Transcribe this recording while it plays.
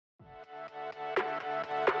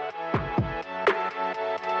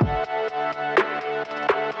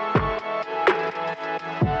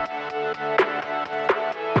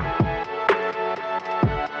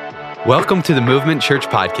Welcome to the Movement Church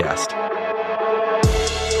Podcast.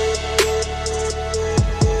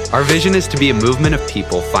 Our vision is to be a movement of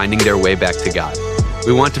people finding their way back to God.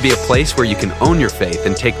 We want to be a place where you can own your faith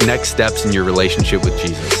and take next steps in your relationship with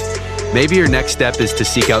Jesus. Maybe your next step is to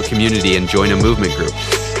seek out community and join a movement group.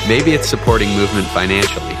 Maybe it's supporting movement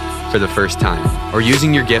financially for the first time, or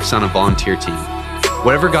using your gifts on a volunteer team.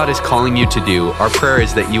 Whatever God is calling you to do, our prayer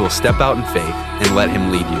is that you will step out in faith and let Him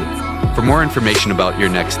lead you. For more information about your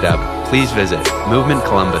next step, please visit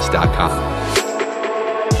movementcolumbus.com.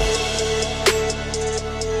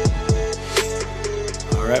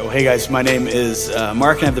 All right, well, hey guys, my name is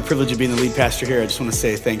Mark, and I have the privilege of being the lead pastor here. I just want to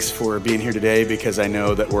say thanks for being here today, because I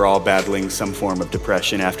know that we're all battling some form of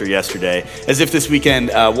depression after yesterday, as if this weekend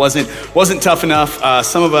wasn't tough enough.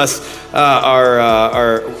 Some of us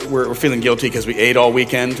we're feeling guilty because we ate all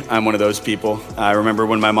weekend. I'm one of those people. I remember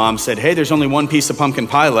when my mom said, "Hey, there's only one piece of pumpkin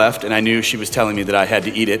pie left," and I knew she was telling me that I had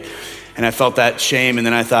to eat it. And I felt that shame, and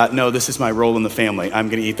then I thought, no, this is my role in the family. I'm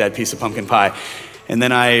going to eat that piece of pumpkin pie. And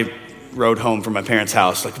then I rode home from my parents'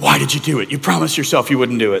 house, like, why did you do it? You promised yourself you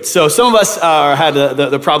wouldn't do it. So some of us had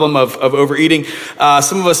the problem of overeating.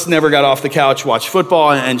 Some of us never got off the couch, watched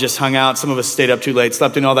football, and just hung out. Some of us stayed up too late,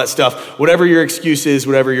 slept in, all that stuff. Whatever your excuse is,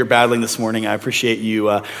 whatever you're battling this morning, I appreciate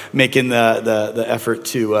you making the effort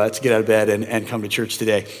to get out of bed and come to church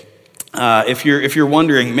today. If you're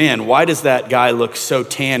wondering, man, why does that guy look so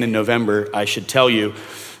tan in November? I should tell you,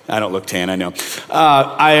 I don't look tan, I know.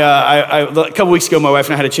 A couple weeks ago, my wife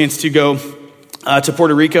and I had a chance to go to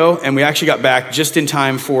Puerto Rico, and we actually got back just in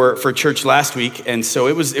time for church last week, and so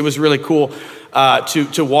it was really cool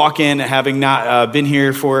to walk in, having not been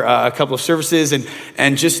here for a couple of services,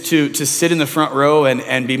 and just to sit in the front row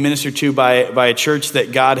and be ministered to by a church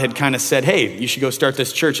that God had kind of said, hey, you should go start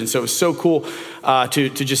this church. And so it was so cool to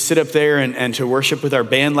just sit up there and to worship with our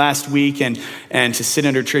band last week, and to sit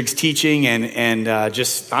under Trig's teaching and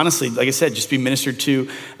just honestly, like I said, just be ministered to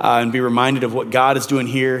and be reminded of what God is doing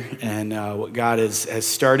here and what God has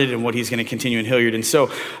started and what He's going to continue in Hilliard. And so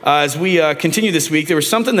as we continue this week, there was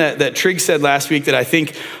something that Trig said last week that I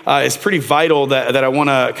think is pretty vital that I want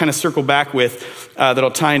to kind of circle back with,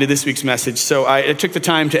 that'll tie into this week's message. So I took the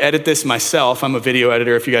time to edit this myself. I'm a video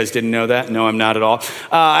editor, if you guys didn't know that. No, I'm not at all.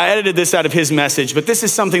 I edited this out of his message, but this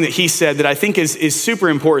is something that he said that I think is super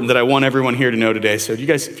important that I want everyone here to know today. So if you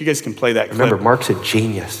guys can play that clip. Remember, Mark's a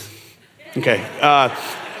genius. Okay. I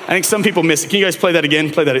think some people miss it. Can you guys play that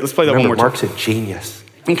again? Let's play that one more time. Mark's a genius.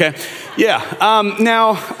 Okay. Yeah.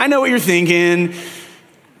 Now, I know what you're thinking.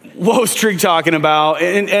 What was Trig talking about?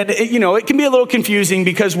 And it can be a little confusing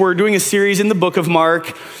because we're doing a series in the book of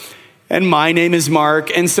Mark, and my name is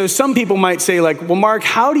Mark. And so some people might say, like, well, Mark,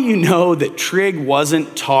 how do you know that Trig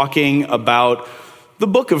wasn't talking about the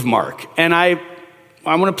book of Mark? And I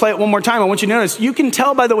want to play it one more time. I want you to notice, you can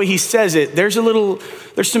tell by the way he says it, there's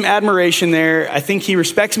some admiration there. I think he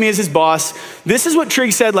respects me as his boss. This is what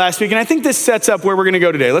Trig said last week, and I think this sets up where we're going to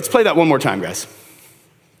go today. Let's play that one more time, guys.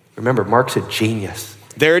 Remember, Mark's a genius.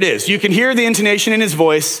 There it is. You can hear the intonation in his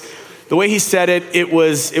voice. The way he said it, it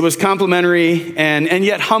was complimentary and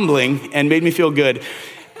yet humbling, and made me feel good.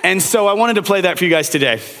 And so I wanted to play that for you guys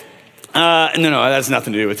today. No, that has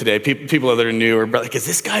nothing to do with today. People that are new are like, is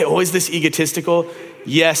this guy always this egotistical?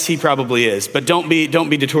 Yes, he probably is, but don't be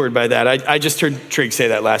detoured by that. I just heard Trig say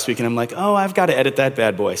that last week, and I'm like, oh, I've got to edit that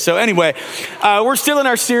bad boy. So anyway, we're still in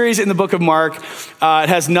our series in the book of Mark. It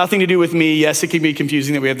has nothing to do with me. Yes, it can be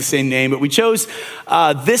confusing that we have the same name, but we chose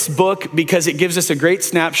this book because it gives us a great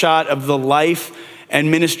snapshot of the life and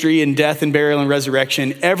ministry and death and burial and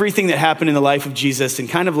resurrection, everything that happened in the life of Jesus, and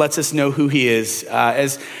kind of lets us know who He is.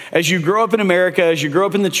 As you grow up in America, as you grow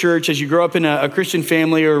up in the church, as you grow up in a Christian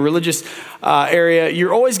family or a religious area,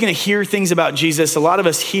 you're always going to hear things about Jesus. A lot of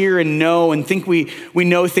us hear and know and think we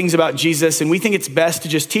know things about Jesus, and we think it's best to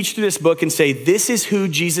just teach through this book and say, this is who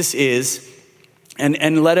Jesus is,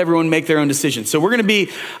 and let everyone make their own decisions. So we're going to be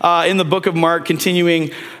in the book of Mark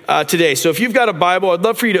continuing today. So if you've got a Bible, I'd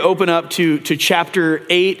love for you to open up to chapter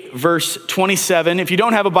 8, verse 27. If you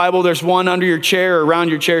don't have a Bible, there's one under your chair or around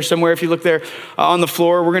your chair somewhere. If you look there on the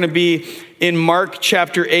floor, we're going to be in Mark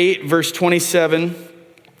chapter 8, verse 27.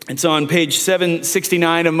 It's on page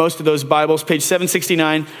 769 of most of those Bibles, page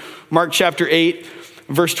 769, Mark chapter 8,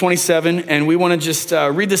 verse 27. And we want to just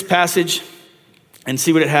read this passage and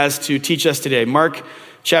see what it has to teach us today. Mark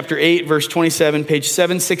chapter 8, verse 27, page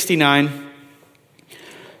 769,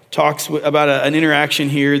 talks about an interaction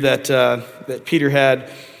here that Peter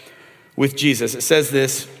had with Jesus. It says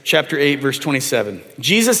this, chapter 8, verse 27.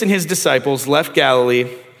 Jesus and his disciples left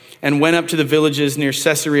Galilee and went up to the villages near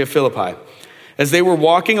Caesarea Philippi. As they were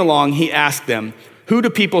walking along, he asked them, "Who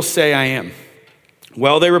do people say I am?"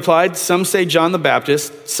 Well, they replied, some say John the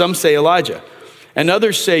Baptist, some say Elijah, and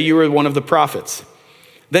others say you are one of the prophets.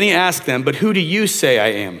 Then he asked them, but who do you say I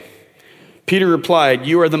am? Peter replied,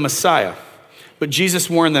 you are the Messiah. But Jesus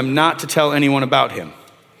warned them not to tell anyone about him.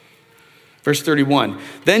 Verse 31,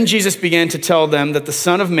 then Jesus began to tell them that the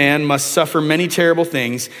Son of Man must suffer many terrible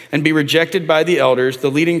things and be rejected by the elders, the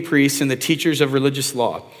leading priests, and the teachers of religious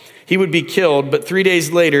law. He would be killed, but 3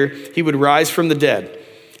 days later he would rise from the dead.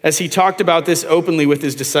 As he talked about this openly with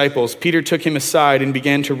his disciples, Peter took him aside and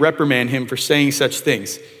began to reprimand him for saying such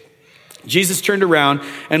things. Jesus turned around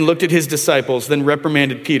and looked at his disciples, then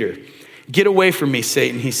reprimanded Peter. Get away from me,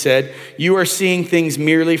 Satan, he said. You are seeing things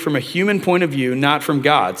merely from a human point of view, not from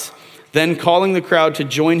God's. Then calling the crowd to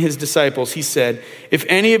join his disciples, he said, if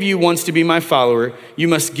any of you wants to be my follower, you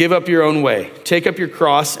must give up your own way. Take up your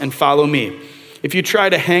cross and follow me. If you try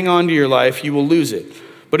to hang on to your life, you will lose it.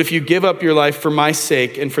 But if you give up your life for my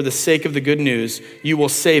sake and for the sake of the good news, you will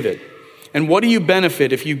save it. And what do you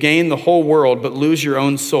benefit if you gain the whole world but lose your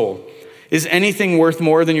own soul? Is anything worth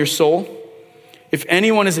more than your soul? If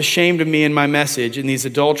anyone is ashamed of me and my message in these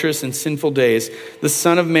adulterous and sinful days, the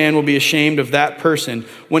Son of Man will be ashamed of that person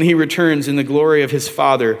when he returns in the glory of his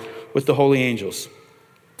Father with the holy angels.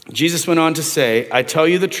 Jesus went on to say, I tell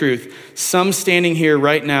you the truth, some standing here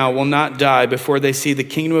right now will not die before they see the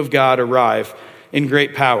kingdom of God arrive in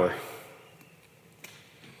great power.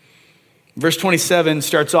 Verse 27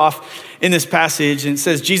 starts off in this passage and it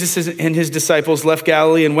says, Jesus and his disciples left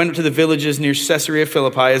Galilee and went to the villages near Caesarea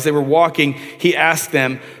Philippi. As they were walking, he asked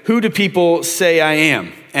them, who do people say I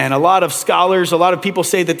am? And a lot of scholars, a lot of people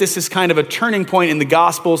say that this is kind of a turning point in the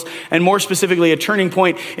Gospels, and more specifically a turning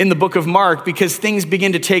point in the book of Mark, because things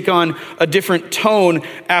begin to take on a different tone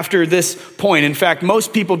after this point. In fact,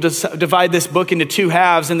 most people divide this book into two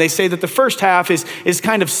halves, and they say that the first half is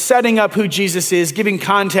kind of setting up who Jesus is, giving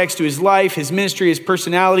context to his life, his ministry, his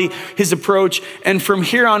personality, his approach. And from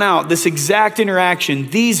here on out, this exact interaction,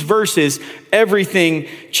 these verses, everything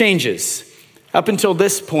changes. Up until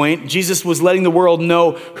this point, Jesus was letting the world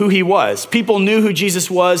know who he was. People knew who Jesus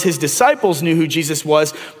was. His disciples knew who Jesus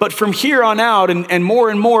was. But from here on out and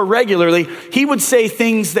more regularly, he would say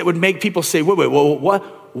things that would make people say, wait,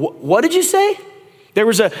 what did you say? There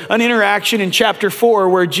was an interaction in chapter 4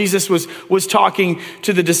 where Jesus was talking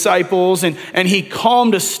to the disciples and he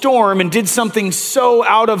calmed a storm and did something so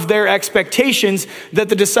out of their expectations that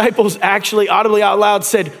the disciples actually audibly out loud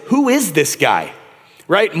said, who is this guy?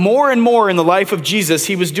 Right? More and more in the life of Jesus,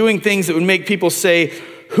 he was doing things that would make people say,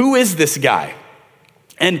 who is this guy?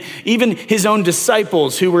 And even his own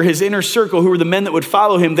disciples, who were his inner circle, who were the men that would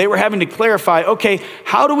follow him, they were having to clarify, okay,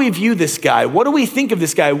 how do we view this guy? What do we think of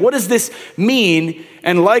this guy? What does this mean?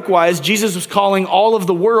 And likewise, Jesus was calling all of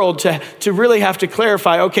the world to really have to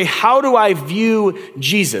clarify, okay, how do I view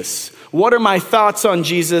Jesus? What are my thoughts on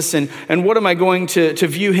Jesus and what am I going to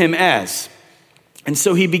view him as? And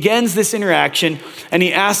so he begins this interaction and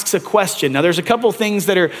he asks a question. Now there's a couple things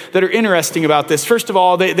that are interesting about this. First of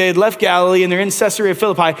all, they had left Galilee and they're in Caesarea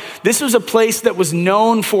Philippi. This was a place that was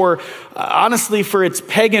known for, honestly, for its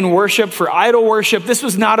pagan worship, for idol worship. This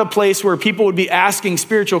was not a place where people would be asking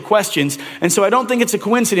spiritual questions. And so I don't think it's a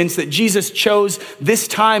coincidence that Jesus chose this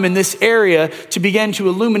time in this area to begin to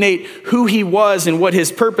illuminate who he was and what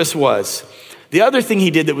his purpose was. The other thing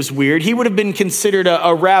he did that was weird, he would have been considered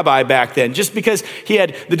a rabbi back then, just because he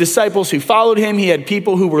had the disciples who followed him, he had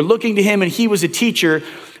people who were looking to him, and he was a teacher.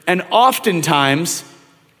 And oftentimes,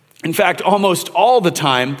 in fact, almost all the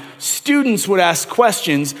time, students would ask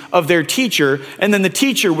questions of their teacher, and then the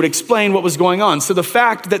teacher would explain what was going on. So the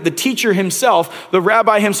fact that the teacher himself, the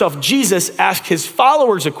rabbi himself, Jesus, asked his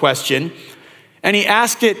followers a question, and he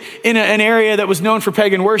asked it in an area that was known for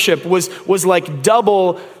pagan worship, was like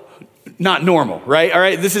double not normal, right? All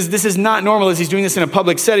right, this is not normal as he's doing this in a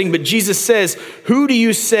public setting, but Jesus says, who do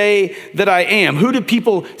you say that I am? Who do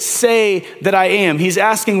people say that I am? He's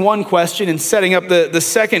asking one question and setting up the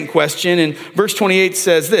second question. And verse 28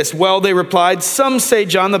 says this, well, they replied, some say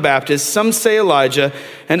John the Baptist, some say Elijah,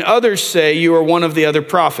 and others say you are one of the other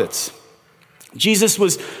prophets. Jesus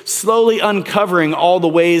was slowly uncovering all the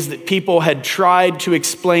ways that people had tried to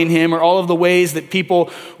explain him, or all of the ways that people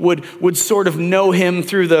would sort of know him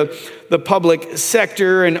through the public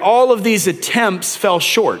sector. And all of these attempts fell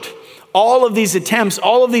short. All of these attempts,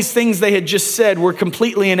 all of these things they had just said were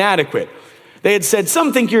completely inadequate. They had said,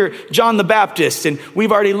 some think you're John the Baptist, and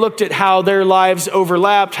we've already looked at how their lives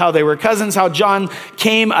overlapped, how they were cousins, how John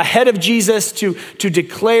came ahead of Jesus to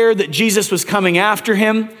declare that Jesus was coming after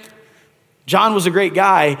him. John was a great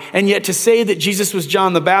guy, and yet to say that Jesus was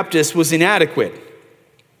John the Baptist was inadequate.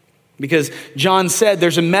 Because John said,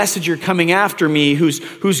 there's a messenger coming after me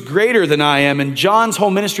who's greater than I am. And John's whole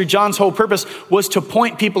ministry, John's whole purpose was to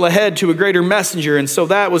point people ahead to a greater messenger. And so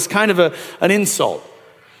that was kind of an insult.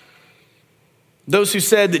 Those who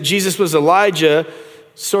said that Jesus was Elijah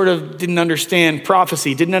sort of didn't understand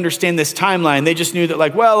prophecy, didn't understand this timeline. They just knew that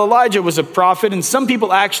Elijah was a prophet. And some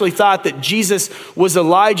people actually thought that Jesus was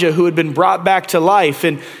Elijah who had been brought back to life.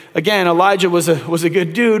 And again, Elijah was a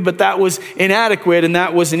good dude, but that was inadequate and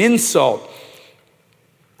that was an insult.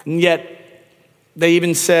 And yet, they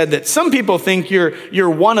even said that some people think you're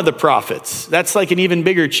one of the prophets. That's like an even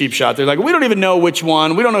bigger cheap shot. They're like, we don't even know which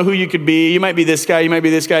one. We don't know who you could be. You might be this guy. You might be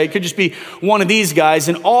this guy. It could just be one of these guys.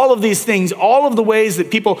 And all of these things, all of the ways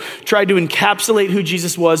that people tried to encapsulate who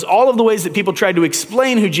Jesus was, all of the ways that people tried to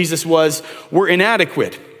explain who Jesus was were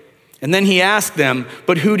inadequate. And then he asked them,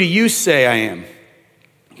 but who do you say I am?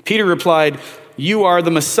 Peter replied, you are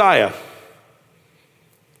the Messiah.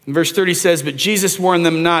 And verse 30 says, but Jesus warned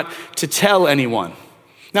them not to tell anyone.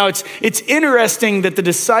 Now, it's interesting that the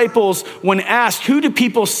disciples, when asked, who do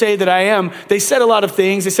people say that I am? They said a lot of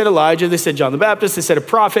things. They said Elijah, they said John the Baptist, they said a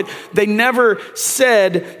prophet. They never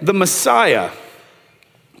said the Messiah.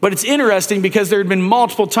 But it's interesting because there had been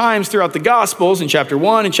multiple times throughout the Gospels, in chapter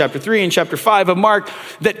 1, in chapter 3, and chapter 5 of Mark,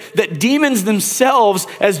 that demons themselves,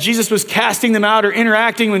 as Jesus was casting them out or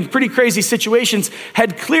interacting with pretty crazy situations,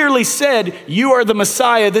 had clearly said, you are the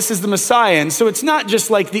Messiah, this is the Messiah. And so it's not just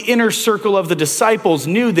like the inner circle of the disciples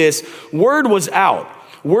knew this. Word was out.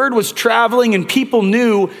 Word was traveling and people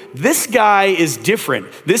knew this guy is different.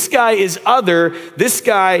 This guy is other. This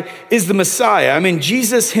guy is the Messiah. I mean,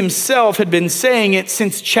 Jesus himself had been saying it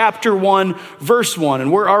since chapter 1, verse 1.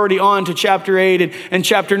 And we're already on to chapter 8 and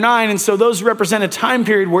chapter 9. And so those represent a time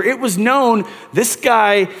period where it was known this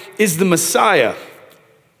guy is the Messiah.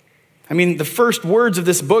 I mean, the first words of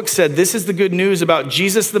this book said, this is the good news about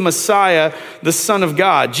Jesus the Messiah, the Son of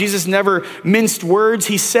God. Jesus never minced words.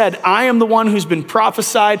 He said, I am the one who's been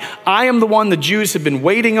prophesied. I am the one the Jews have been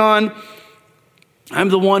waiting on. I'm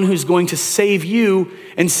the one who's going to save you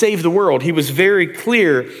and save the world. He was very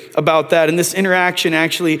clear about that. And this interaction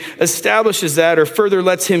actually establishes that or further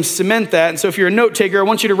lets him cement that. And so if you're a note taker, I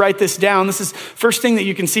want you to write this down. This is the first thing that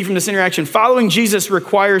you can see from this interaction. Following Jesus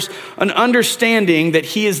requires an understanding that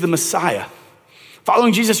he is the Messiah.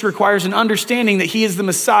 Following Jesus requires an understanding that he is the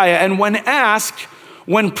Messiah. And when asked,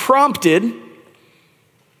 when prompted,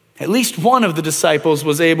 at least one of the disciples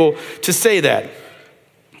was able to say that.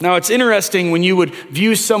 Now, it's interesting when you would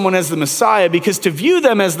view someone as the Messiah, because to view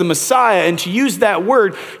them as the Messiah and to use that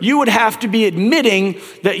word, you would have to be admitting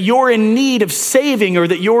that you're in need of saving or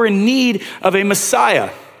that you're in need of a Messiah.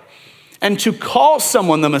 And to call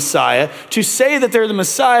someone the Messiah, to say that they're the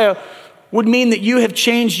Messiah, would mean that you have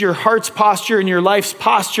changed your heart's posture and your life's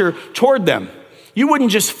posture toward them. You wouldn't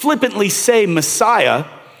just flippantly say Messiah.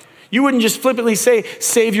 You wouldn't just flippantly say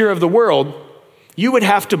Savior of the world. You would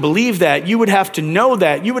have to believe that. You would have to know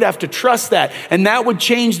that. You would have to trust that. And that would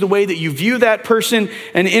change the way that you view that person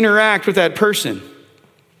and interact with that person.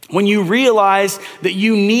 When you realize that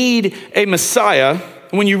you need a Messiah,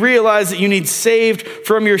 when you realize that you need saved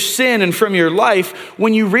from your sin and from your life,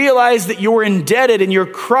 when you realize that you're indebted and you're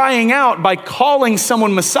crying out by calling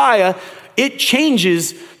someone Messiah, it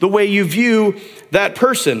changes the way you view that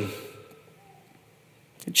person.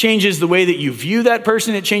 It changes the way that you view that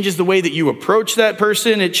person. It changes the way that you approach that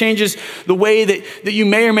person. It changes the way that you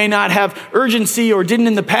may or may not have urgency or didn't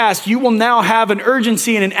in the past. You will now have an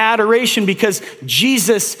urgency and an adoration because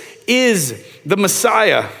Jesus is the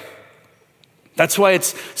Messiah. That's why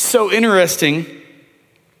it's so interesting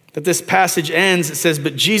that this passage ends. It says,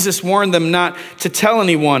 but Jesus warned them not to tell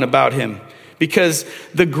anyone about him, because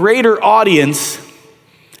the greater audience,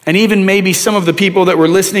 and even maybe some of the people that were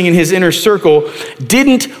listening in his inner circle,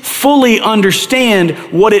 didn't fully understand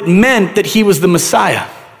what it meant that he was the Messiah.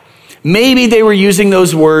 Maybe they were using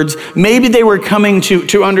those words. Maybe they were coming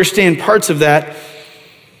to understand parts of that.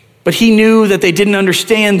 But he knew that they didn't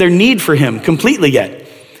understand their need for him completely yet.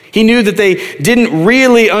 He knew that they didn't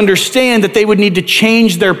really understand that they would need to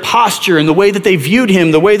change their posture and the way that they viewed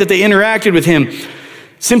him, the way that they interacted with him.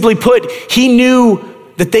 Simply put, he knew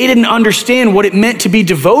that they didn't understand what it meant to be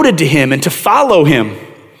devoted to him and to follow him.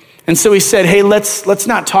 And so he said, hey, let's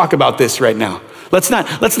not talk about this right now. Let's not,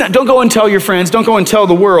 don't go and tell your friends, don't go and tell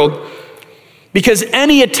the world, because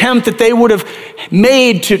any attempt that they would have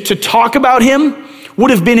made to talk about him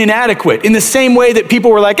would have been inadequate, in the same way that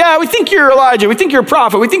people were like, we think you're Elijah, we think you're a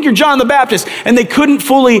prophet, we think you're John the Baptist, and they couldn't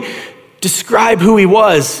fully describe who he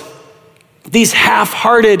was. These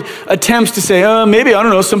half-hearted attempts to say, maybe, I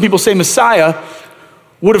don't know, some people say Messiah,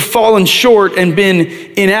 would have fallen short and been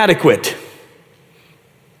inadequate.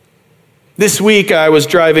 This week I was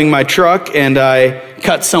driving my truck and I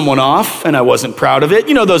cut someone off and I wasn't proud of it.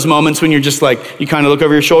 You know those moments when you're just like, you kind of look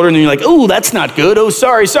over your shoulder and then you're like, oh, that's not good. Oh,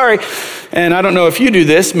 sorry. And I don't know if you do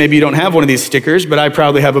this. Maybe you don't have one of these stickers, but I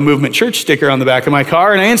probably have a Movement Church sticker on the back of my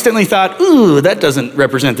car. And I instantly thought, ooh, that doesn't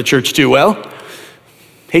represent the church too well.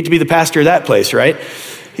 Hate to be the pastor of that place, right?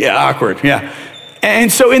 Yeah, awkward, yeah.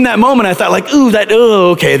 And so in that moment, I thought like,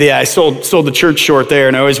 okay, yeah, I sold the church short there.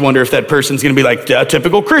 And I always wonder if that person's going to be like,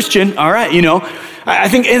 typical Christian. All right, I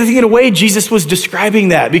think in a way, Jesus was describing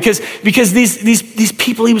that because these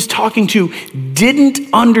people he was talking to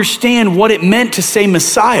didn't understand what it meant to say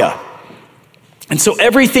Messiah. And so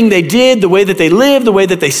everything they did, the way that they lived, the way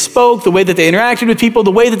that they spoke, the way that they interacted with people,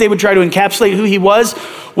 the way that they would try to encapsulate who he was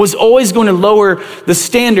always going to lower the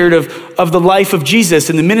standard of the life of Jesus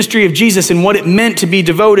and the ministry of Jesus and what it meant to be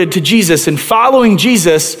devoted to Jesus. And following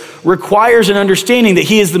Jesus requires an understanding that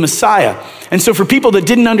he is the Messiah. And so for people that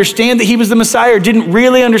didn't understand that he was the Messiah or didn't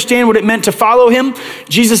really understand what it meant to follow him,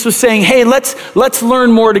 Jesus was saying, hey, let's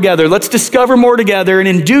learn more together. Let's discover more together. And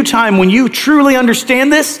in due time, when you truly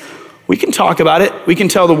understand this, we can talk about it. We can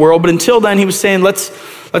tell the world. But until then, he was saying, let's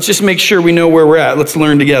just make sure we know where we're at. Let's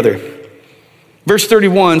learn together. Verse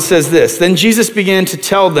 31 says this, then Jesus began to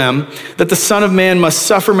tell them that the Son of Man must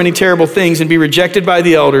suffer many terrible things and be rejected by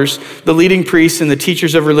the elders, the leading priests, and the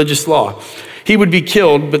teachers of religious law. He would be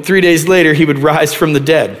killed, but 3 days later, he would rise from the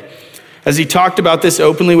dead. As he talked about this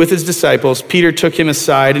openly with his disciples, Peter took him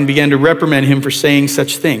aside and began to reprimand him for saying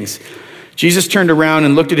such things. Jesus turned around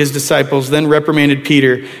and looked at his disciples, then reprimanded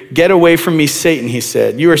Peter. Get away from me, Satan, he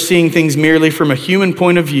said. You are seeing things merely from a human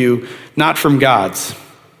point of view, not from God's.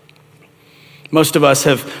 Most of us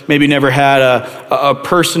have maybe never had a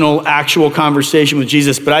personal, actual conversation with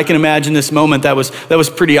Jesus, but I can imagine this moment that was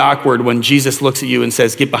pretty awkward when Jesus looks at you and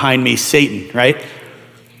says, get behind me, Satan, right?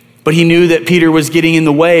 But he knew that Peter was getting in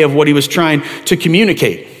the way of what he was trying to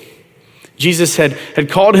communicate. Jesus had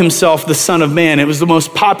called himself the Son of Man. It was the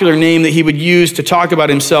most popular name that he would use to talk about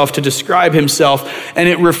himself, to describe himself. And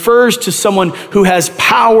it refers to someone who has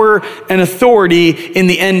power and authority in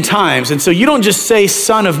the end times. And so you don't just say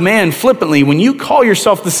Son of Man flippantly. When you call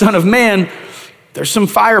yourself the Son of Man, there's some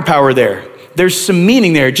firepower there. There's some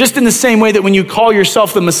meaning there. Just in the same way that when you call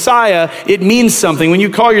yourself the Messiah, it means something. When you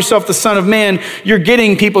call yourself the Son of Man, you're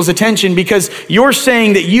getting people's attention because you're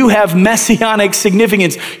saying that you have messianic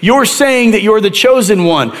significance. You're saying that you're the chosen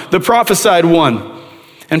one, the prophesied one.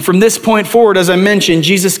 And from this point forward, as I mentioned,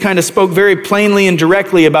 Jesus kind of spoke very plainly and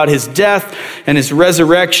directly about his death and his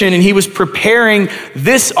resurrection. And he was preparing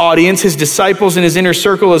this audience, his disciples and his inner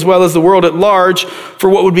circle, as well as the world at large, for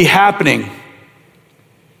what would be happening.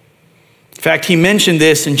 In fact, he mentioned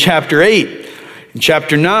this in chapter 8, in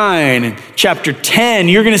chapter 9, and chapter 10.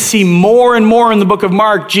 You're going to see more and more in the book of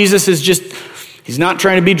Mark. Jesus is he's not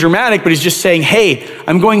trying to be dramatic, but he's just saying, hey,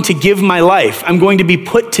 I'm going to give my life. I'm going to be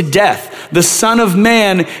put to death. The Son of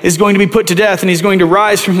Man is going to be put to death, and he's going to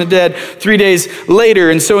rise from the dead 3 days later.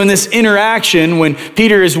 And so in this interaction, when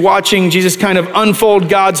Peter is watching Jesus kind of unfold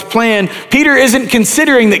God's plan, Peter isn't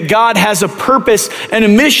considering that God has a purpose and a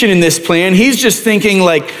mission in this plan. He's just thinking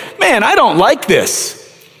like, man, I don't like this.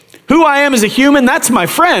 Who I am as a human, that's my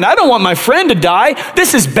friend. I don't want my friend to die.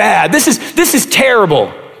 This is bad. This is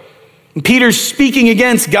terrible. And Peter's speaking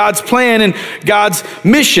against God's plan and God's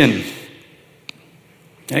mission.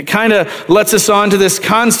 And it kind of lets us on to this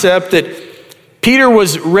concept that Peter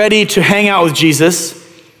was ready to hang out with Jesus.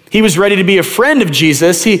 He was ready to be a friend of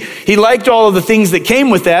Jesus. He liked all of the things that came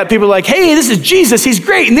with that. People were like, hey, this is Jesus. He's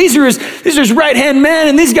great. And these are his right-hand men.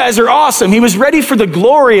 And these guys are awesome. He was ready for the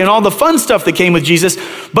glory and all the fun stuff that came with Jesus.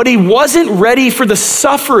 But he wasn't ready for the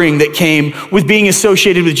suffering that came with being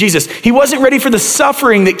associated with Jesus. He wasn't ready for the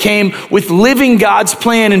suffering that came with living God's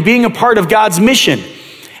plan and being a part of God's mission.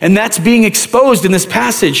 And that's being exposed in this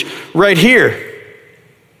passage right here.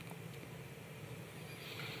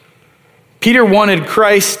 Peter wanted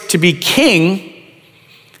Christ to be king.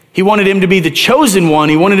 He wanted him to be the chosen one.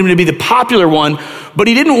 He wanted him to be the popular one. But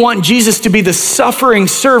he didn't want Jesus to be the suffering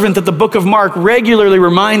servant that the book of Mark regularly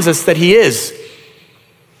reminds us that he is.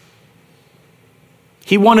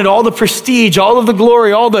 He wanted all the prestige, all of the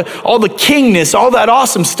glory, all the kingness, all that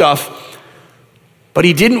awesome stuff. But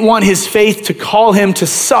he didn't want his faith to call him to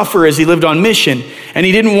suffer as he lived on mission. And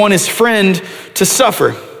he didn't want his friend to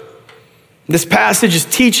suffer. This passage is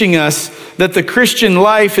teaching us that the Christian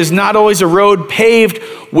life is not always a road paved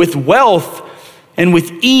with wealth and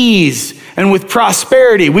with ease and with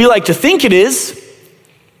prosperity. We like to think it is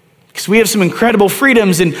because we have some incredible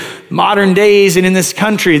freedoms in modern days and in this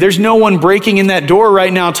country. There's no one breaking in that door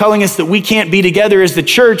right now telling us that we can't be together as the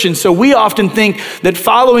church. And so we often think that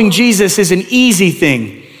following Jesus is an easy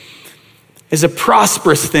thing. is a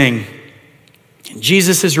prosperous thing. And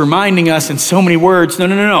Jesus is reminding us in so many words,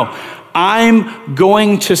 no. I'm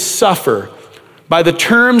going to suffer. By the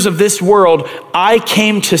terms of this world, I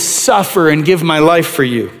came to suffer and give my life for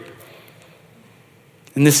you.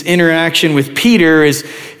 And this interaction with Peter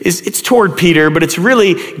it's toward Peter, but it's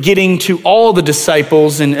really getting to all the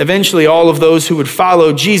disciples and eventually all of those who would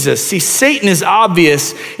follow Jesus. See, Satan is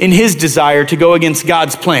obvious in his desire to go against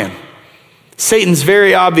God's plan. Satan's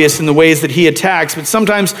very obvious in the ways that he attacks, but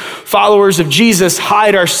sometimes followers of Jesus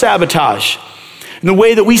hide our sabotage. And the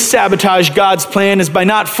way that we sabotage God's plan is by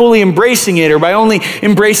not fully embracing it or by only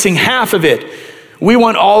embracing half of it. We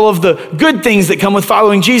want all of the good things that come with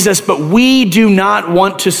following Jesus, but we do not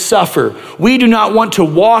want to suffer. We do not want to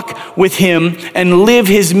walk with him and live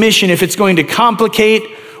his mission if it's going to complicate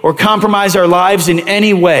or compromise our lives in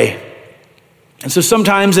any way. And so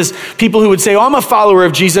sometimes as people who would say, I'm a follower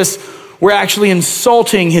of Jesus, we're actually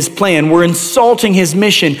insulting his plan. We're insulting his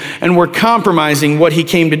mission, and we're compromising what he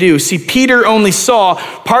came to do. See, Peter only saw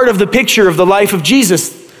part of the picture of the life of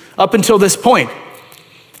Jesus up until this point.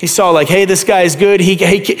 He saw like, hey, this guy is good. He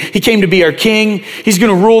came to be our king. He's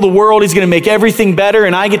going to rule the world. He's going to make everything better,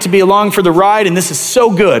 and I get to be along for the ride, and this is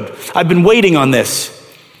so good. I've been waiting on this.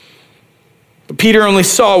 But Peter only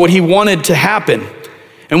saw what he wanted to happen.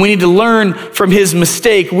 And we need to learn from his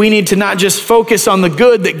mistake. We need to not just focus on the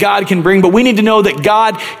good that God can bring, but we need to know that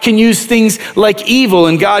God can use things like evil,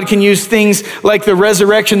 and God can use things like the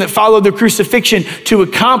resurrection that followed the crucifixion to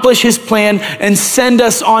accomplish his plan and send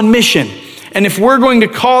us on mission. And if we're going to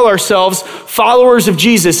call ourselves followers of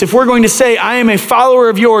Jesus, if we're going to say, I am a follower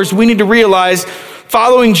of yours, we need to realize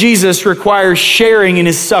following Jesus requires sharing in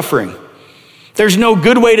his suffering. There's no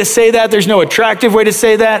good way to say that. There's no attractive way to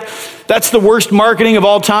say that. That's the worst marketing of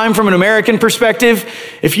all time from an American perspective.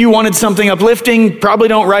 If you wanted something uplifting, probably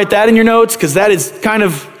don't write that in your notes because that is kind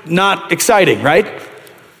of not exciting, right?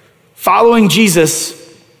 Following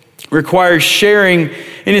Jesus requires sharing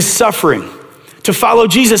in his suffering. To follow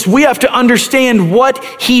Jesus, we have to understand what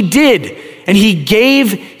he did, and he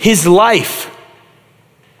gave his life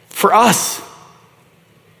for us.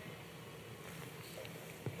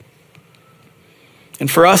 And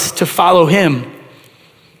for us to follow him,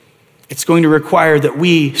 it's going to require that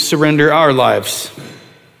we surrender our lives.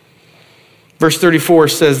 Verse 34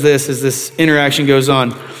 says this as this interaction goes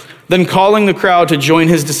on. Then calling the crowd to join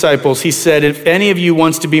his disciples, he said, if any of you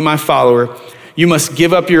wants to be my follower, you must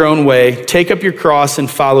give up your own way, take up your cross, and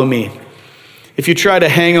follow me. If you try to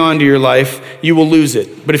hang on to your life, you will lose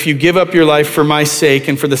it. But if you give up your life for my sake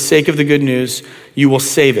and for the sake of the good news, you will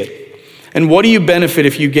save it. And what do you benefit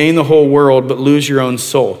if you gain the whole world but lose your own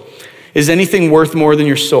soul? Is anything worth more than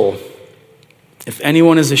your soul? If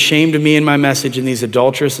anyone is ashamed of me and my message in these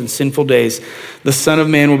adulterous and sinful days, the Son of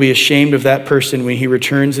Man will be ashamed of that person when he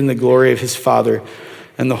returns in the glory of his Father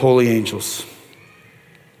and the holy angels.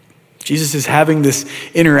 Jesus is having this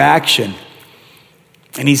interaction,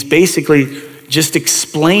 and he's basically just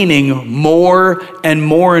explaining more and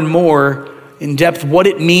more and more in depth what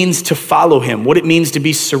it means to follow him, what it means to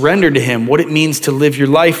be surrendered to him, what it means to live your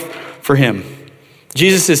life for him.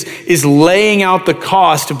 Jesus is laying out the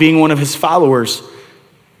cost of being one of his followers.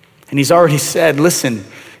 And he's already said, listen,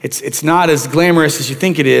 it's not as glamorous as you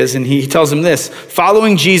think it is. And he tells him this,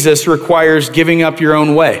 following Jesus requires giving up your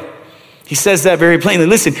own way. He says that very plainly.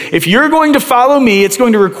 Listen, if you're going to follow me, it's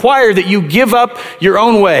going to require that you give up your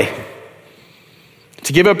own way.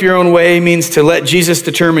 To give up your own way means to let Jesus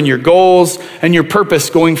determine your goals and your purpose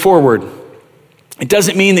going forward. It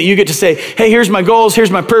doesn't mean that you get to say, hey, here's my goals, here's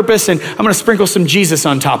my purpose, and I'm going to sprinkle some Jesus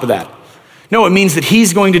on top of that. No, it means that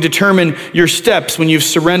he's going to determine your steps when you've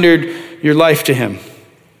surrendered your life to him.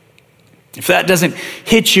 If that doesn't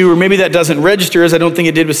hit you, or maybe that doesn't register, as I don't think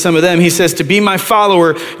it did with some of them, he says, to be my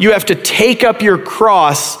follower, you have to take up your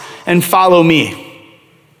cross and follow me.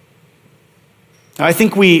 Now, I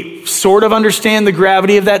think we sort of understand the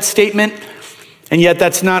gravity of that statement, and yet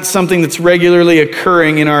that's not something that's regularly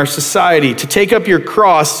occurring in our society. To take up your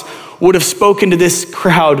cross would have spoken to this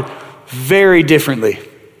crowd very differently.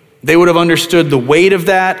 They would have understood the weight of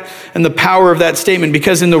that and the power of that statement,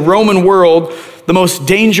 because in the Roman world, the most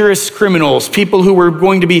dangerous criminals, people who were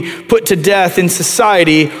going to be put to death in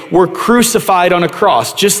society, were crucified on a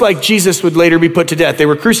cross, just like Jesus would later be put to death. They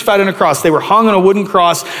were crucified on a cross. They were hung on a wooden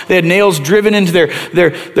cross. They had nails driven into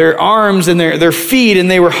their arms and their feet,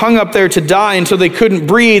 and they were hung up there to die until they couldn't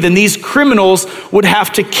breathe. And these criminals would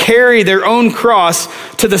have to carry their own cross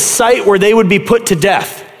to the site where they would be put to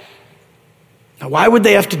death. Now, why would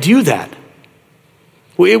they have to do that?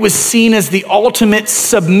 Well, it was seen as the ultimate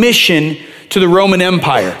submission to the Roman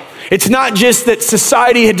Empire. It's not just that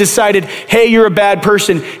society had decided, hey, you're a bad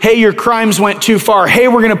person. Hey, your crimes went too far. Hey,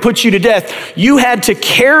 we're going to put you to death. You had to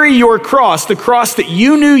carry your cross, the cross that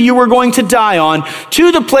you knew you were going to die on,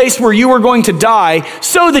 to the place where you were going to die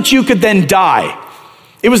so that you could then die.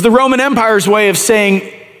 It was the Roman Empire's way of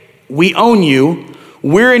saying, we own you.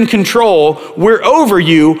 We're in control. We're over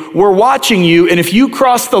you. We're watching you. And if you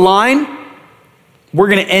cross the line, we're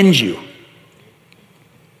going to end you.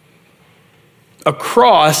 A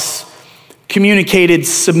cross communicated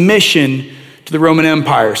submission to the Roman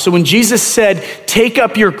Empire. So when Jesus said, take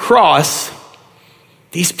up your cross,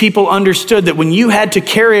 these people understood that when you had to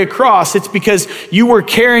carry a cross, it's because you were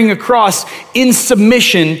carrying a cross in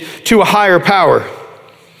submission to a higher power.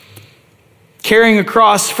 Carrying a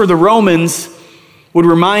cross for the Romans would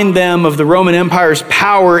remind them of the Roman Empire's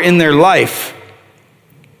power in their life.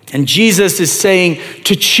 And Jesus is saying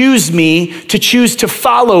to choose me, to choose to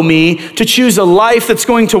follow me, to choose a life that's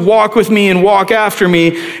going to walk with me and walk after me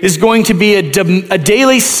is going to be a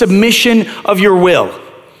daily submission of your will.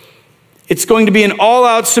 It's going to be an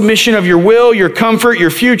all-out submission of your will, your comfort,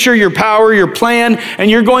 your future, your power, your plan, and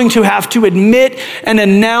you're going to have to admit and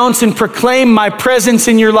announce and proclaim my presence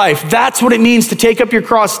in your life. That's what it means to take up your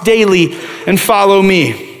cross daily and follow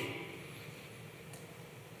me.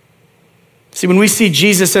 See, when we see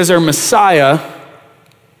Jesus as our Messiah,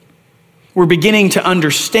 we're beginning to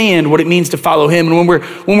understand what it means to follow him. And when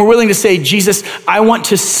we're willing to say, Jesus, I want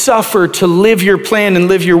to suffer to live your plan and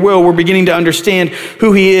live your will, we're beginning to understand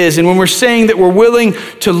who he is. And when we're saying that we're willing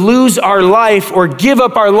to lose our life or give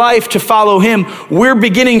up our life to follow him, we're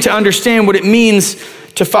beginning to understand what it means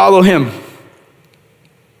to follow him.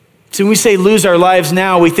 So when we say lose our lives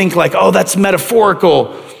now, we think like, oh, that's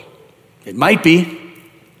metaphorical. It might be.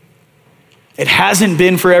 It hasn't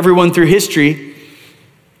been for everyone through history.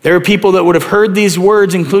 There are people that would have heard these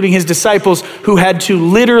words, including his disciples, who had to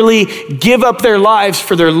literally give up their lives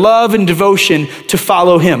for their love and devotion to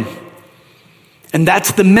follow him. And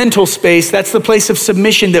that's the mental space, that's the place of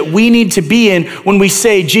submission that we need to be in when we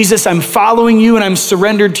say, Jesus, I'm following you and I'm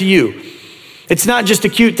surrendered to you. It's not just a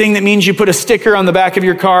cute thing that means you put a sticker on the back of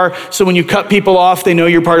your car so when you cut people off, they know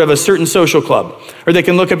you're part of a certain social club. Or they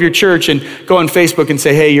can look up your church and go on Facebook and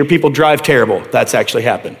say, hey, your people drive terrible. That's actually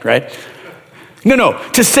happened, right? No.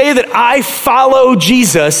 To say that I follow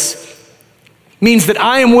Jesus means that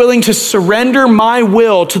I am willing to surrender my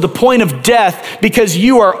will to the point of death because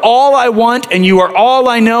you are all I want and you are all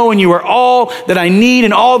I know and you are all that I need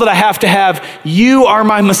and all that I have to have. You are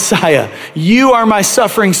my Messiah. You are my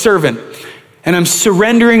suffering servant. And I'm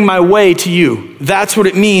surrendering my way to you. That's what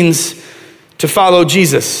it means to follow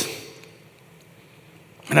Jesus.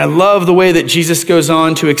 And I love the way that Jesus goes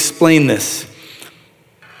on to explain this.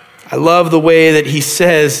 I love the way that he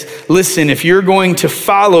says, listen, if you're going to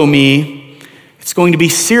follow me, it's going to be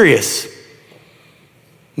serious.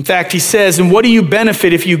 In fact, he says, and what do you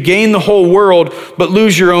benefit if you gain the whole world but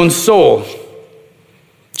lose your own soul?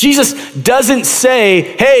 Jesus doesn't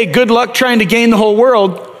say, hey, good luck trying to gain the whole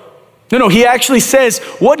world. No, he actually says,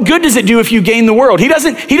 what good does it do if you gain the world? He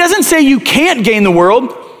doesn't say you can't gain the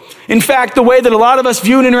world. In fact, the way that a lot of us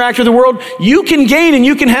view and interact with the world, you can gain and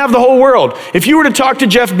you can have the whole world. If you were to talk to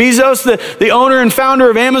Jeff Bezos, the owner and founder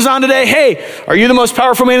of Amazon today, hey, are you the most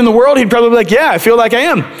powerful man in the world? He'd probably be like, yeah, I feel like I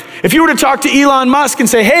am. If you were to talk to Elon Musk and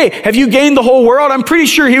say, hey, have you gained the whole world? I'm pretty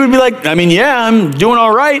sure he would be like, yeah, I'm doing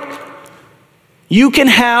all right. You can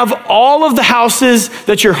have all of the houses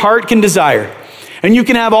that your heart can desire. And you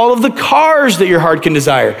can have all of the cars that your heart can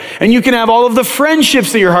desire. And you can have all of the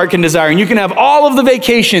friendships that your heart can desire. And you can have all of the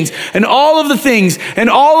vacations and all of the things and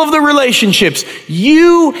all of the relationships.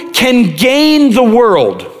 You can gain the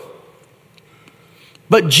world.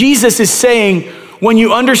 But Jesus is saying, when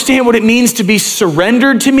you understand what it means to be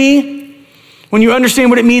surrendered to me, when you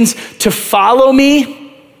understand what it means to follow me,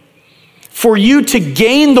 for you to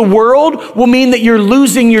gain the world will mean that you're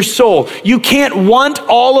losing your soul. You can't want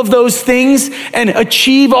all of those things and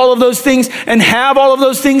achieve all of those things and have all of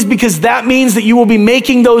those things because that means that you will be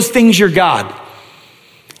making those things your God.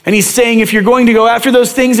 And he's saying if you're going to go after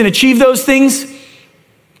those things and achieve those things,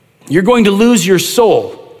 you're going to lose your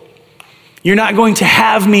soul. You're not going to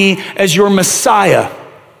have me as your Messiah.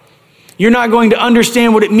 You're not going to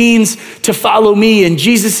understand what it means to follow me. And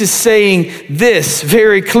Jesus is saying this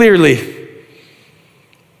very clearly.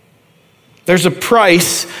 There's a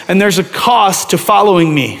price and there's a cost to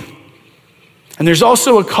following me. And there's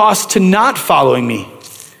also a cost to not following me.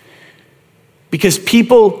 Because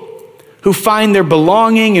people who find their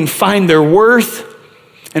belonging and find their worth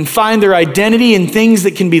and find their identity in things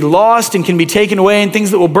that can be lost and can be taken away and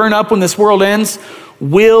things that will burn up when this world ends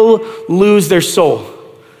will lose their soul.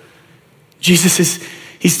 Jesus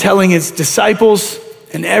He's telling his disciples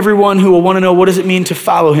and everyone who will want to know what does it mean to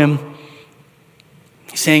follow him.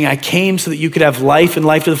 He's saying, I came so that you could have life and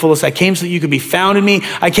life to the fullest. I came so that you could be found in me.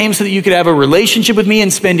 I came so that you could have a relationship with me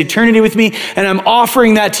and spend eternity with me. And I'm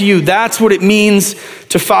offering that to you. That's what it means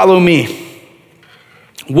to follow me.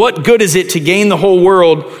 What good is it to gain the whole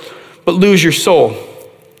world but lose your soul?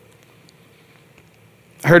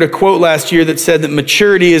 I heard a quote last year that said that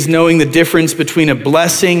maturity is knowing the difference between a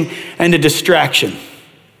blessing and a distraction.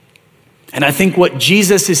 And I think what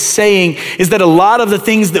Jesus is saying is that a lot of the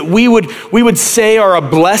things that we would say are a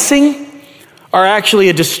blessing are actually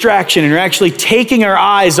a distraction and are actually taking our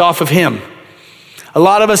eyes off of him. A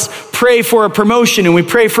lot of us pray for a promotion and we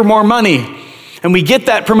pray for more money, and we get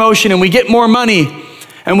that promotion and we get more money,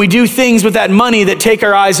 and we do things with that money that take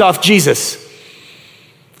our eyes off Jesus.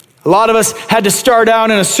 A lot of us had to start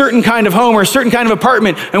out in a certain kind of home or a certain kind of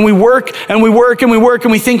apartment, and we work and we work and we work,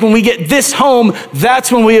 and we think when we get this home,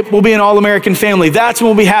 that's when we will be an all-American family. That's when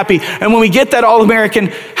we'll be happy. And when we get that all-American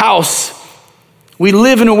house, we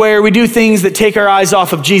live in a way where we do things that take our eyes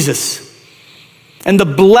off of Jesus. And the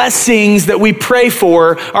blessings that we pray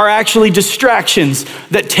for are actually distractions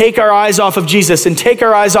that take our eyes off of Jesus and take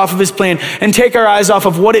our eyes off of his plan and take our eyes off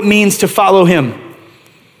of what it means to follow him.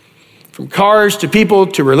 From cars to people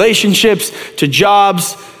to relationships to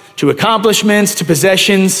jobs to accomplishments to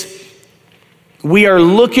possessions, we are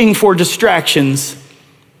looking for distractions,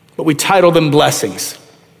 but we title them blessings.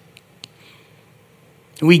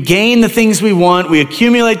 We gain the things we want, we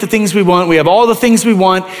accumulate the things we want, we have all the things we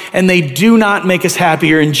want, and they do not make us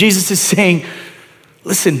happier. And Jesus is saying,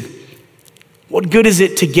 listen, what good is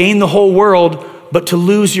it to gain the whole world, but to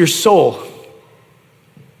lose your soul?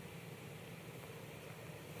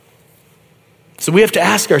 So we have to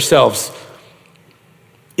ask ourselves,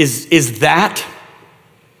 is that,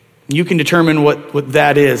 you can determine what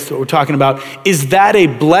that is, what we're talking about, is that a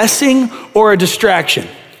blessing or a distraction?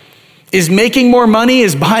 Is making more money,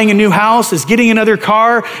 is buying a new house, is getting another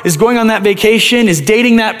car, is going on that vacation, is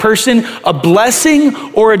dating that person a blessing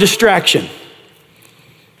or a distraction?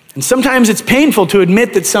 And sometimes it's painful to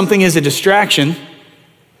admit that something is a distraction.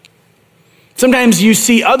 Sometimes you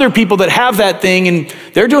see other people that have that thing and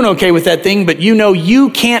they're doing okay with that thing, but you know you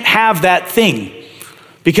can't have that thing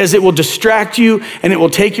because it will distract you and it will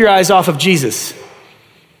take your eyes off of Jesus.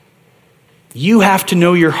 You have to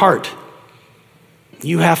know your heart.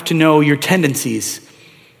 You have to know your tendencies.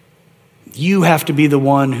 You have to be the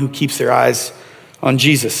one who keeps their eyes on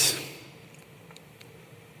Jesus.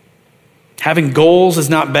 Having goals is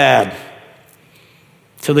not bad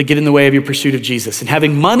until they get in the way of your pursuit of Jesus. And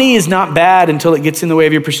having money is not bad until it gets in the way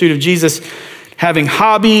of your pursuit of Jesus. Having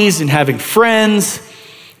hobbies and having friends,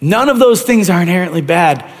 none of those things are inherently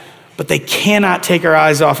bad, but they cannot take our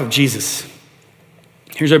eyes off of Jesus.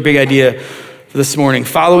 Here's our big idea for this morning.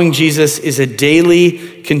 Following Jesus is a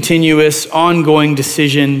daily, continuous, ongoing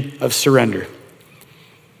decision of surrender.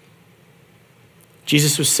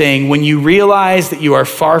 Jesus was saying, when you realize that you are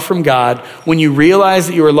far from God, when you realize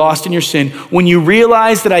that you are lost in your sin, when you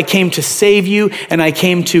realize that I came to save you and I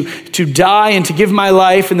came to die and to give my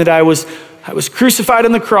life, and that I was crucified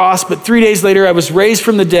on the cross, but 3 days later I was raised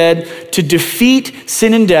from the dead to defeat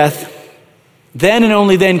sin and death, then and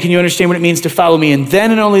only then can you understand what it means to follow me. And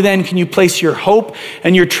then and only then can you place your hope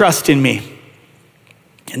and your trust in me.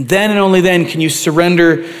 And then and only then can you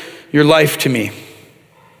surrender your life to me.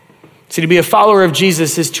 See, to be a follower of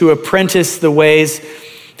Jesus is to apprentice the ways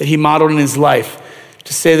that he modeled in his life.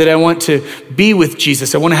 To say that I want to be with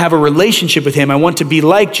Jesus. I want to have a relationship with him. I want to be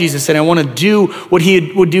like Jesus, and I want to do what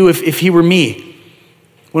he would do if he were me.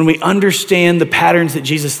 When we understand the patterns that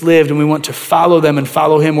Jesus lived and we want to follow them and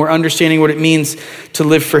follow him, we're understanding what it means to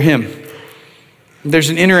live for him. There's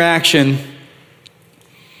an interaction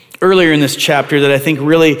earlier in this chapter that I think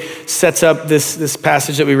really sets up this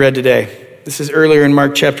passage that we read today. This is earlier in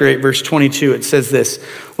Mark chapter 8, verse 22. It says this: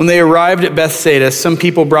 when they arrived at Bethsaida, some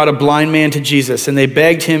people brought a blind man to Jesus, and they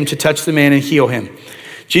begged him to touch the man and heal him.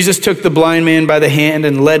 Jesus took the blind man by the hand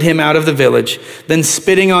and led him out of the village. Then,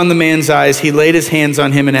 spitting on the man's eyes, he laid his hands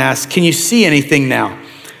on him and asked, "Can you see anything now?"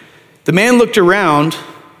 The man looked around.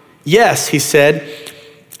 "Yes," he said,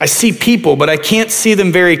 "I see people, but I can't see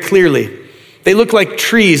them very clearly. They look like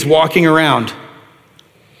trees walking around."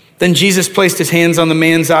 Then Jesus placed his hands on the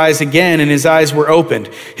man's eyes again, and his eyes were opened.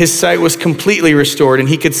 His sight was completely restored, and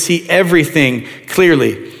he could see everything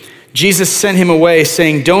clearly. Jesus sent him away,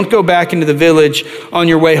 saying, "Don't go back into the village on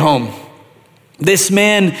your way home." This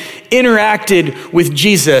man interacted with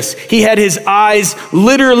Jesus. He had his eyes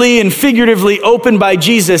literally and figuratively opened by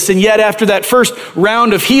Jesus, and yet after that first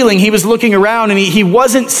round of healing, he was looking around and he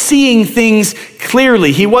wasn't seeing things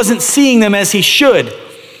clearly. He wasn't seeing them as he should.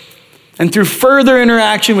 And through further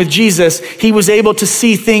interaction with Jesus, he was able to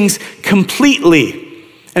see things completely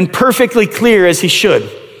and perfectly clear as he should.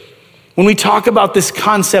 When we talk about this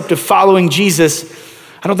concept of following Jesus,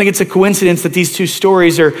 I don't think it's a coincidence that these two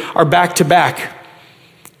stories are back to back.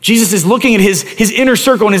 Jesus is looking at his inner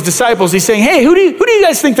circle and his disciples. He's saying, hey, who do you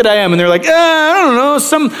guys think that I am? And they're like, I don't know.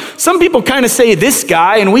 Some people kind of say this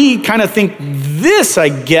guy, and we kind of think this, I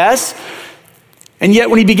guess. And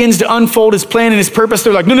yet when he begins to unfold his plan and his purpose,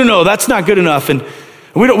 they're like, no, that's not good enough. And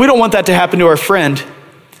we don't want that to happen to our friend.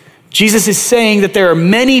 Jesus is saying that there are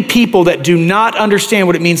many people that do not understand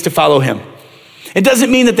what it means to follow him. It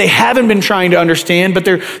doesn't mean that they haven't been trying to understand, but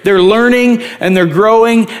they're learning and they're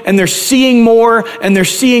growing and they're seeing more and they're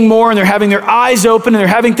seeing more and they're having their eyes open and they're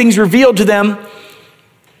having things revealed to them.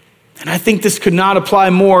 And I think this could not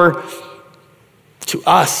apply more to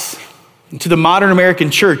us and to the modern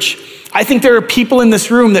American church. I think there are people in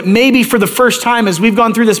this room that maybe for the first time as we've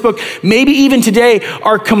gone through this book, maybe even today,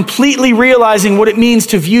 are completely realizing what it means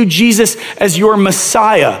to view Jesus as your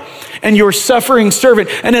Messiah and your suffering servant,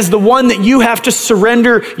 and as the one that you have to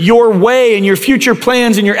surrender your way and your future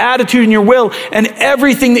plans and your attitude and your will and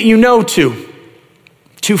everything that you know to.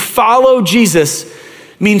 To follow Jesus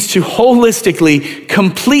means to holistically,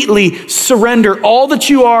 completely surrender all that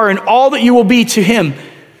you are and all that you will be to him,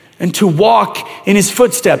 and to walk in his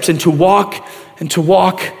footsteps, and to walk and to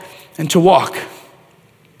walk and to walk.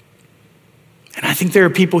 And I think there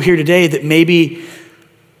are people here today that maybe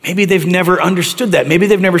they've never understood that. Maybe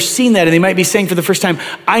they've never seen that, and they might be saying for the first time,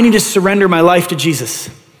 I need to surrender my life to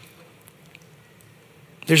Jesus.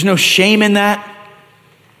 There's no shame in that,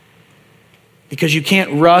 because you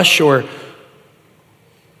can't rush or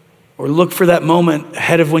look for that moment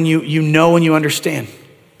ahead of when you know and you understand.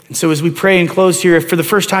 And so as we pray and close here, if for the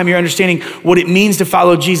first time you're understanding what it means to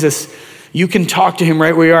follow Jesus, you can talk to him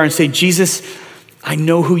right where you are and say, Jesus, I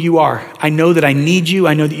know who you are. I know that I need you.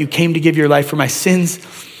 I know that you came to give your life for my sins.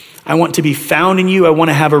 I want to be found in you. I want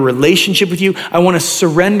to have a relationship with you. I want to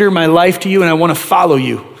surrender my life to you, and I want to follow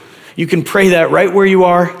you. You can pray that right where you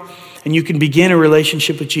are, and you can begin a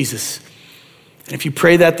relationship with Jesus. And if you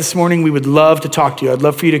pray that this morning, we would love to talk to you. I'd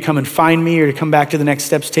love for you to come and find me or to come back to the Next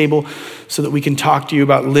Steps table so that we can talk to you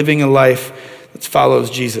about living a life that follows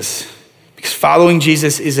Jesus. Because following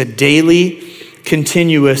Jesus is a daily,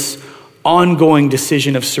 continuous, ongoing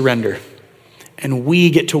decision of surrender. And we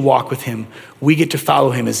get to walk with him. We get to follow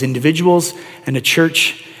him as individuals and a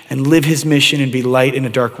church and live his mission and be light in a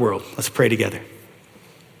dark world. Let's pray together.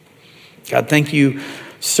 God, thank you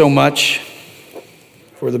so much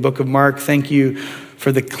for the book of Mark. Thank you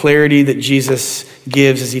for the clarity that Jesus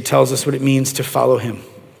gives as he tells us what it means to follow him.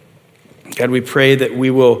 God, we pray that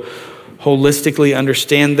we will holistically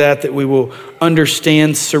understand that we will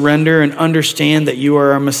understand surrender and understand that you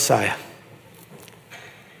are our Messiah.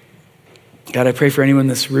 God, I pray for anyone in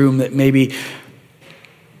this room that maybe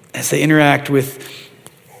as they interact with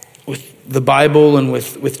the Bible and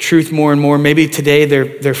with truth more and more, maybe today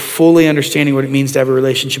they're fully understanding what it means to have a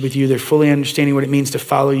relationship with you. They're fully understanding what it means to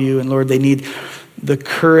follow you. And Lord, they need the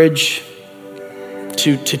courage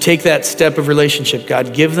to take that step of relationship.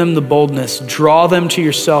 God, give them the boldness, draw them to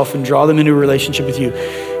yourself and draw them into a relationship with you.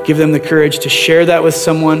 Give them the courage to share that with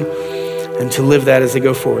someone and to live that as they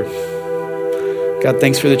go forward. God,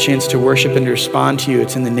 thanks for the chance to worship and to respond to you.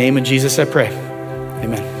 It's in the name of Jesus I pray.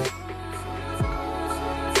 Amen.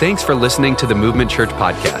 Thanks for listening to the Movement Church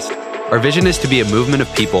podcast. Our vision is to be a movement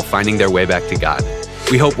of people finding their way back to God.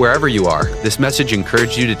 We hope wherever you are, this message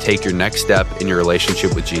encouraged you to take your next step in your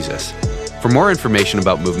relationship with Jesus. For more information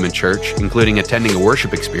about Movement Church, including attending a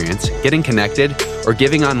worship experience, getting connected, or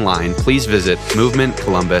giving online, please visit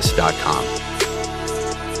movementcolumbus.com.